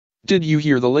Did you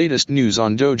hear the latest news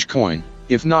on Dogecoin?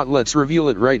 If not, let's reveal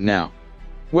it right now.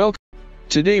 Well,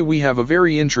 today we have a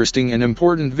very interesting and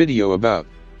important video about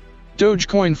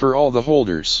Dogecoin for all the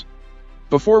holders.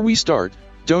 Before we start,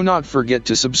 do not forget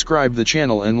to subscribe the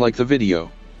channel and like the video.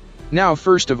 Now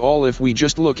first of all, if we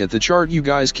just look at the chart, you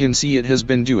guys can see it has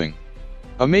been doing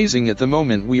amazing. At the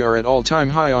moment we are at all-time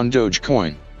high on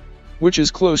Dogecoin, which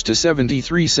is close to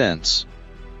 73 cents.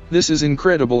 This is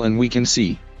incredible, and we can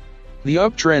see the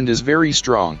uptrend is very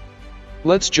strong.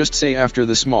 Let's just say after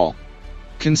the small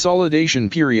consolidation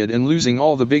period and losing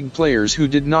all the big players who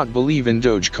did not believe in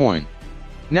Dogecoin,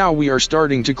 now we are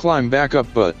starting to climb back up.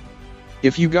 But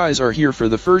if you guys are here for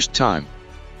the first time,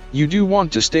 you do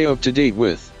want to stay up to date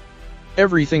with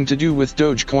everything to do with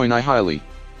Dogecoin, I highly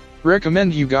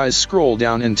recommend you guys scroll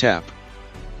down and tap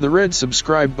the red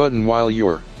subscribe button while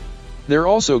you're there.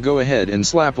 Also go ahead and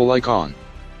slap a like on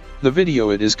the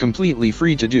video. It is completely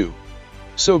free to do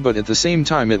so, but at the same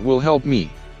time it will help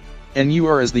me and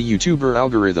you, as the YouTuber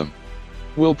algorithm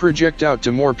will project out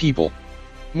to more people.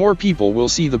 More people will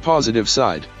see the positive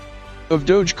side of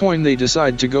Dogecoin. They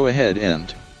decide to go ahead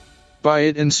and buy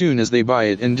it, and soon as they buy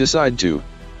it and decide to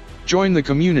join the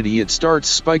community, it starts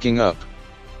spiking up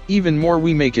even more.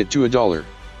 We make it to $1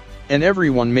 and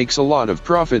everyone makes a lot of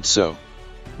profit, so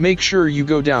make sure you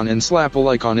go down and slap a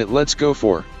like on it. Let's go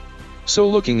for so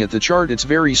looking at the chart, it's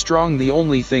very strong. The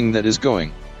only thing that is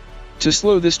going to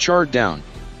slow this chart down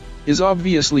is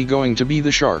obviously going to be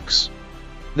the sharks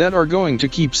that are going to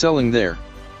keep selling their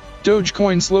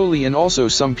Dogecoin slowly, and also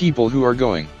some people who are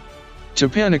going to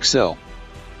panic sell.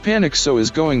 Panic so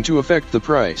is going to affect the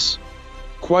price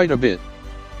quite a bit,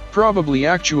 probably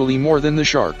actually more than the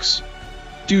sharks,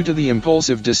 due to the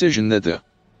impulsive decision that the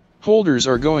holders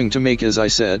are going to make. As I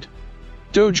said,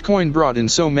 Dogecoin brought in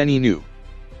so many new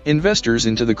investors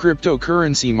into the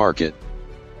cryptocurrency market,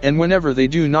 and whenever they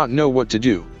do not know what to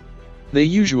do, they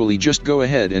usually just go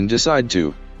ahead and decide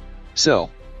to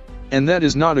sell. And that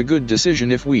is not a good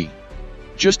decision. If we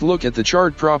just look at the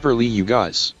chart properly, you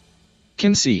guys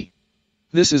can see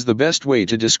this is the best way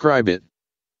to describe it.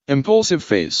 Impulsive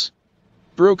phase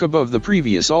broke above the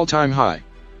previous all-time high.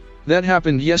 That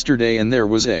happened yesterday, and there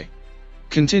was a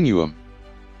continuum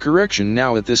correction.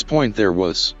 Now at this point there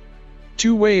was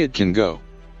two ways it can go.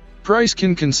 Price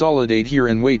can consolidate here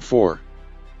and wait for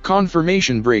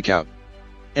confirmation breakout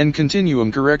and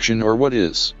continuum correction, or what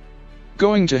is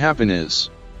going to happen is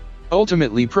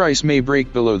ultimately price may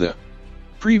break below the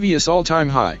previous all-time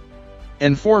high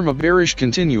and form a bearish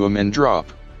continuum and drop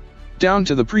down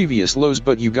to the previous lows.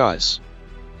 But you guys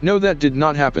know that did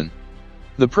not happen.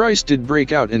 The price did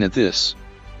break out, and at this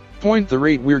point, the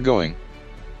rate we're going,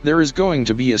 there is going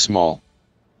to be a small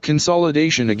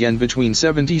consolidation again between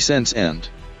 70 cents and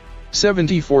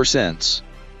 74 cents.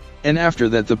 And after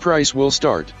that the price will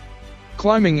start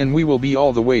climbing, and we will be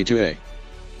all the way to a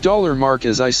 $1 mark.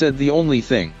 As I said, the only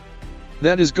thing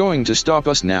that is going to stop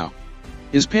us now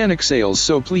is panic sales.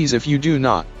 So please, if you do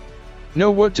not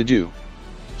know what to do,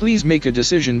 please make a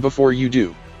decision before you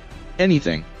do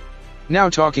anything. Now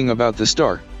talking about the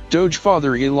star Doge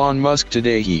father Elon Musk,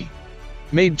 today he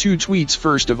made two tweets.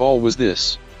 First of all was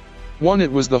this one: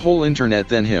 it was the whole internet,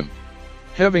 then him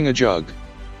having a jug,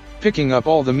 picking up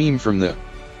all the meme from the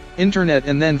internet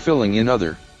and then filling in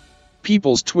other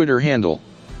people's Twitter handle.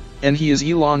 And he is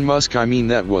Elon Musk. I mean,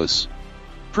 that was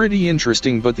pretty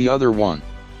interesting. But the other one,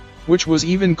 which was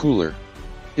even cooler,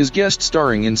 is guest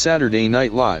starring in Saturday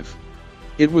Night Live.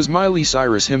 It was Miley,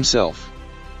 Cyrus himself,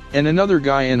 and another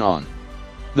guy, and on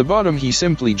the bottom he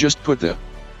simply just put the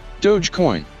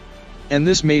Dogecoin, and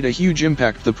this made a huge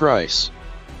impact the price.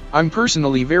 I'm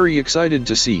personally very excited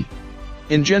to see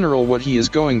in general what he is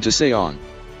going to say on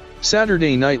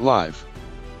Saturday Night Live.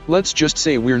 Let's just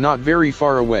say we're not very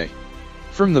far away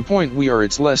from the point we are.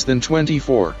 It's less than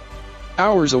 24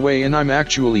 hours away, and I'm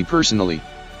actually personally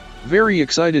very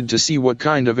excited to see what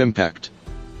kind of impact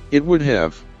it would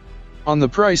have on the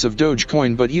price of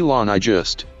Dogecoin. But Elon, I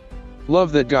just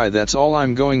love that guy. That's all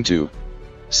I'm going to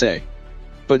say.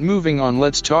 But moving on,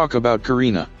 let's talk about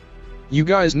Karina. You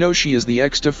guys know she is the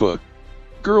ex-Tafa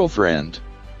girlfriend.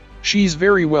 She's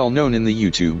very well known in the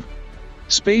YouTube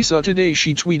space. Today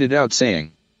she tweeted out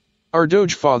saying, "Our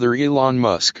Doge father Elon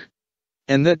Musk."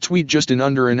 And that tweet just in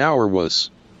under an hour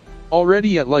was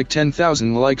already at like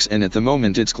 10,000 likes, and at the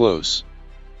moment it's close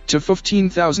to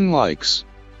 15,000 likes.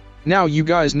 Now you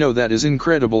guys know that is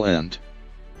incredible, and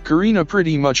Karina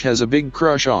pretty much has a big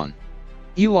crush on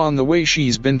Elon, the way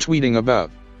she's been tweeting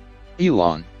about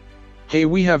Elon. Hey,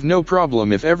 we have no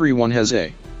problem if everyone has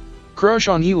a crush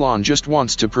on Elon, just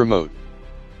wants to promote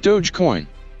Dogecoin.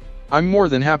 I'm more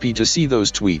than happy to see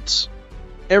those tweets.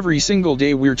 Every single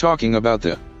day we're talking about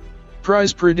the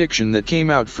prize prediction that came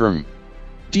out from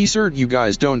Desert. You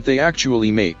guys, don't they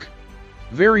actually make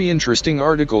very interesting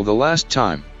article the last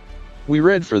time we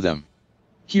read for them?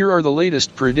 Here are the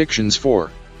latest predictions for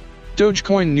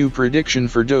Dogecoin. New prediction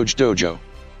for Doge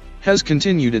has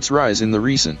continued its rise in the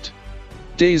recent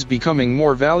days, becoming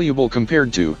more valuable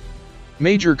compared to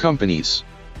major companies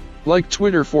like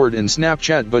Twitter, Ford and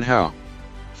Snapchat. But how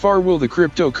far will the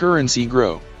cryptocurrency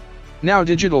grow? Now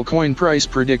digital coin price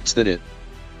predicts that it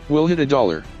will hit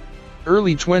 $1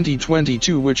 early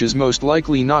 2022, which is most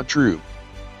likely not true,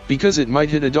 because it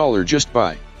might hit $1 just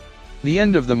by the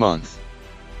end of the month.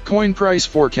 Coin price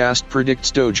forecast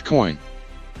predicts Dogecoin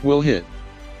will hit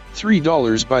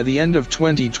 $3 by the end of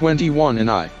 2021,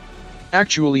 and I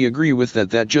actually agree with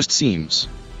that. That just seems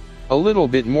a little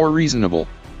bit more reasonable.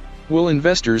 Will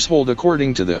investors hold?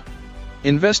 According to the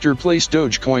investor place,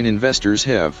 Dogecoin investors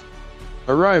have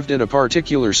arrived at a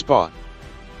particular spot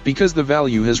because the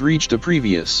value has reached a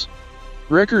previous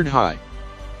record high,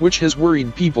 which has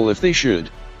worried people if they should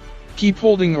keep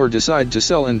holding or decide to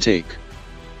sell and take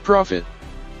profit.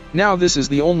 Now this is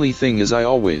the only thing, as I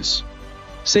always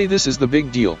say, this is the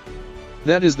big deal.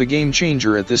 That is the game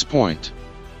changer at this point.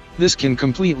 This can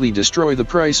completely destroy the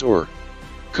price or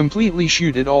completely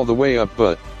shoot it all the way up.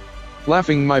 But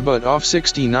laughing my butt off,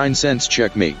 69 cents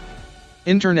checkmate.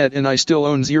 Internet, and I still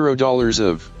own $0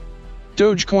 of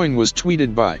Dogecoin, was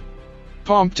tweeted by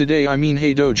Pomp today. I mean,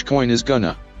 hey, Dogecoin is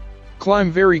gonna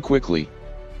climb very quickly.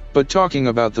 But talking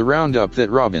about the roundup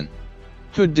that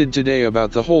ROBINHOod did today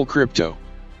about the whole crypto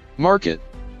market,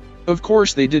 of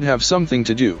course they did have something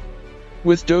to do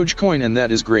with Dogecoin, and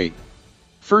that is great.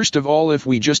 First of all, if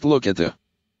we just look at the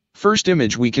first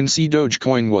image, we can see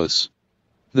Dogecoin was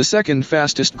the second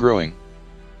fastest growing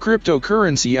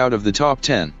cryptocurrency out of the top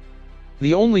 10.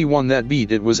 The only one that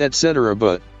beat it was etc.,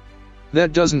 but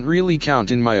that doesn't really count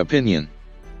in my opinion.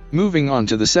 Moving on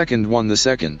to the second one. The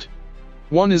second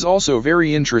one is also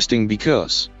very interesting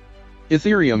because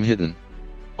Ethereum hit an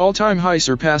all-time high,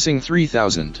 surpassing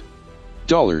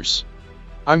 $3,000.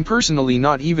 I'm personally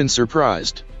not even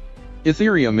surprised.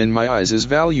 Ethereum in my eyes is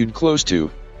valued close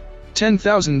to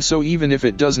 10,000, so even if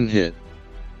it doesn't hit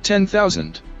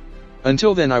 10,000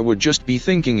 until then, I would just be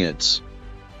thinking it's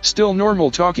still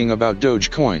normal. Talking about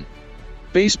Dogecoin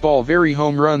baseball, very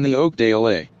home run. The Oakdale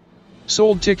A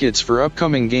sold tickets for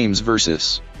upcoming games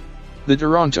versus the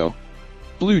Toronto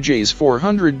Blue Jays.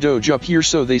 400 Doge up here,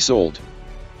 so they sold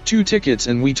 2 tickets,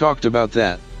 and we talked about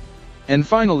that. And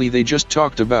finally they just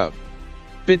talked about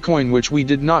Bitcoin, which we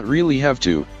did not really have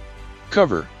to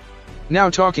cover. Now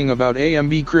talking about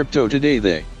AMB Crypto, today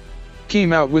they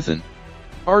came out with an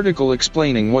article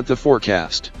explaining what the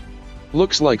forecast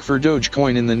looks like for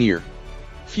Dogecoin in the near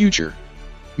future.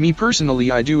 Me personally,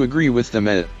 I do agree with them.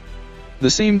 At the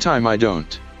same time I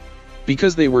don't,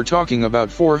 because they were talking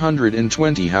about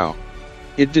 420, how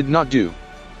it did not do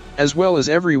as well as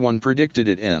everyone predicted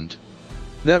it, and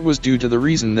that was due to the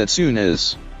reason that soon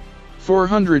as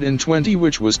 420,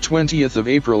 which was 20th of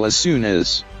April, as soon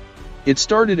as it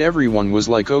started, everyone was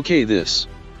like, okay, this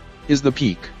is the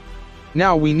peak.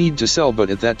 Now we need to sell. But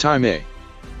at that time a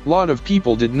lot of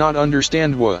people did not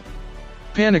understand what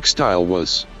panic style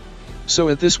was. So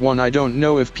at this one, I don't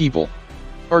know if people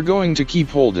are going to keep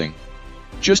holding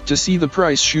just to see the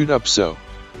price shoot up. So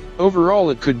overall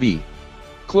it could be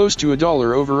close to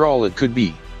 $1. Overall it could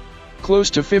be close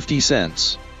to 50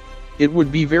 cents. It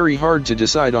would be very hard to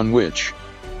decide on which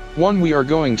one we are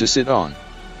going to sit on.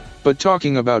 But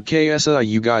talking about KSI,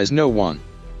 you guys know one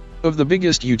of the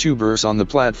biggest YouTubers on the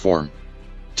platform.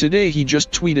 Today he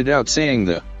just tweeted out saying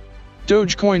the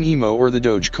Dogecoin emo or the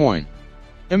Dogecoin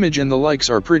image and the likes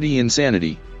are pretty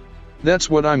insanity. That's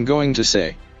what I'm going to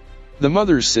say. The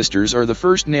Mother's Sisters are the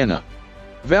first Nana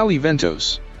Valley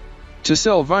Ventos to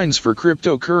sell vines for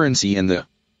cryptocurrency, and the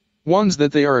ones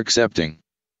that they are accepting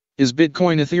is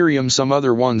Bitcoin, Ethereum, some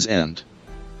other ones, and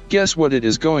guess what it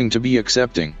is going to be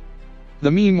accepting?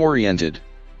 The meme-oriented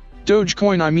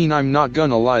Dogecoin. I mean, I'm not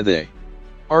gonna lie, they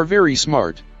are very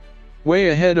smart. Way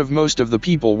ahead of most of the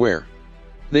people where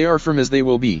they are from, as they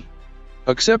will be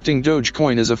accepting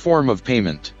Dogecoin as a form of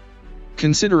payment.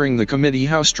 Considering the committee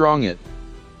how strong it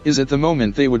is at the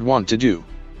moment, they would want to do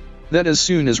that as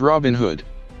soon as ROBINHOod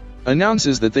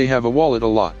announces that they have a wallet. A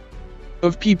lot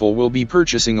of people will be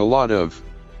purchasing a lot of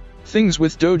things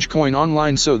with Dogecoin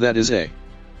online, so that is a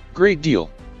great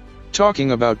deal.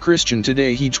 Talking about Christian,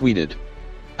 today he tweeted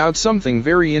out something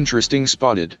very interesting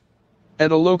spotted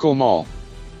at a local mall.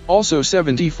 Also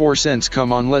 74 cents,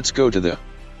 come on, let's go to the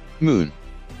moon.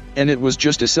 And it was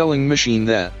just a selling machine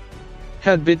that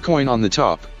had Bitcoin on the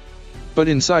top, but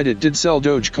inside it did sell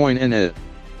Dogecoin, and it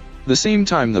The same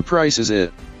time the price is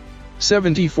at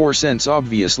 74 cents,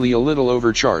 obviously a little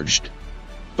overcharged.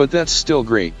 But that's still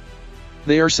great.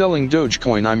 They are selling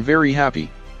Dogecoin. I'm very happy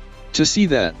to see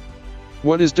that.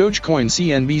 What is Dogecoin?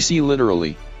 CNBC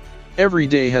literally every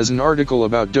day has an article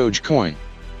about Dogecoin.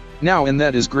 Now, and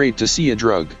that is great to see. A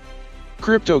drug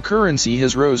cryptocurrency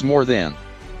has rose more than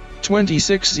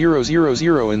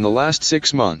 26,000 in the last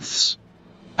 6 months,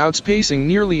 outpacing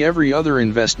nearly every other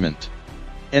investment.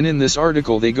 And in this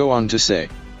article they go on to say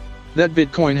that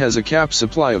Bitcoin has a cap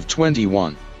supply of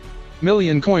 21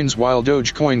 million coins, while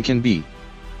Dogecoin can be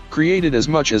created as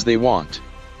much as they want.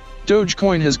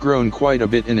 Dogecoin has grown quite a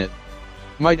bit and it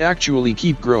might actually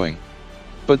keep growing.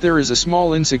 But there is a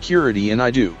small insecurity and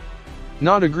I do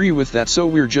not agree with that, so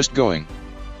we're just going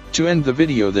to end the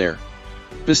video there.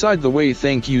 Beside the way,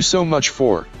 thank you so much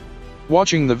for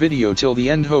watching the video till the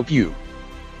end. Hope you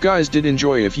guys did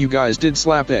enjoy. If you guys did,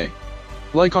 slap a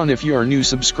like on. If you are new,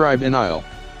 subscribe, and I'll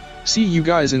see you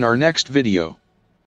guys in our next video.